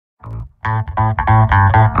Enjoy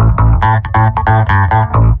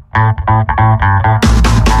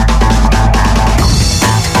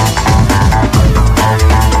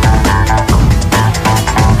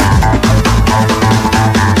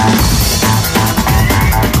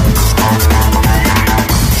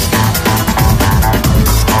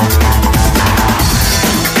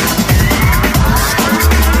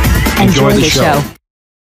the show.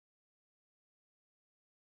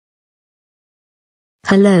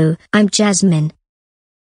 Hello, I'm Jasmine.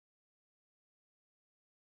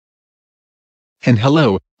 And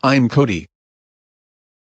hello, I'm Cody.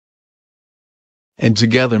 And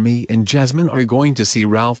together me and Jasmine are going to see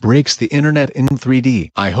Ralph Breaks the Internet in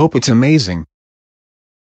 3D. I hope it's amazing.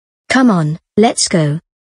 Come on, let's go.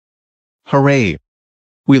 Hooray!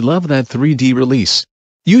 We love that 3D release.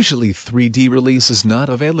 Usually 3D release is not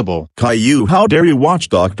available. Caillou, how dare you watch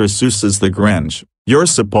Dr. Seuss's The Grinch? You're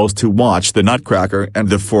supposed to watch The Nutcracker and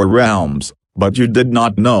The Four Realms, but you did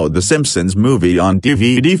not know The Simpsons movie on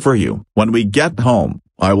DVD for you. When we get home,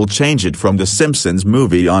 I will change it from The Simpsons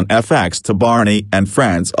movie on FX to Barney and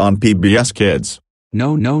Friends on PBS Kids.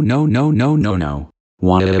 No.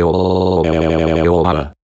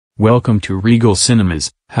 Welcome to Regal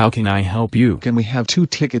Cinemas. How can I help you? Can we have 2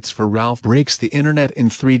 tickets for Ralph Breaks the Internet in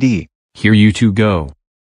 3D? Here you two go.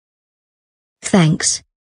 Thanks.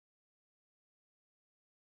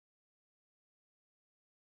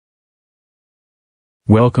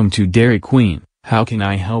 Welcome to Dairy Queen. How can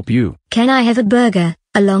I help you? Can I have a burger,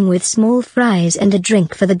 along with small fries and a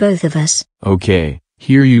drink for the both of us? Okay,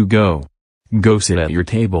 here you go. Go sit at your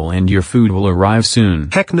table and your food will arrive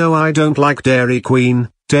soon. Heck no, I don't like Dairy Queen.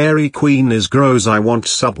 Dairy Queen is gross. I want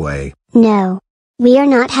Subway. No. We are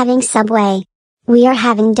not having Subway. We are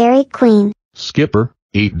having Dairy Queen. Skipper,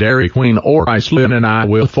 eat Dairy Queen or Iceland and I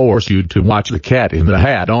will force you to watch The Cat in the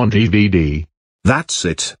Hat on DVD. That's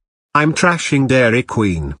it. I'm trashing Dairy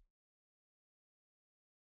Queen.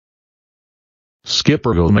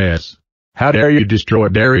 Skipper Gomez. How dare you destroy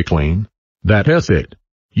Dairy Queen? That is it.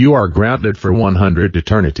 You are grounded for 100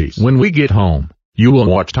 eternities. When we get home, you will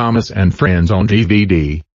watch Thomas and Friends on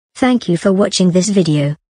DVD. Thank you for watching this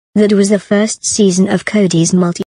video. That was the first season of Cody's Multiverse.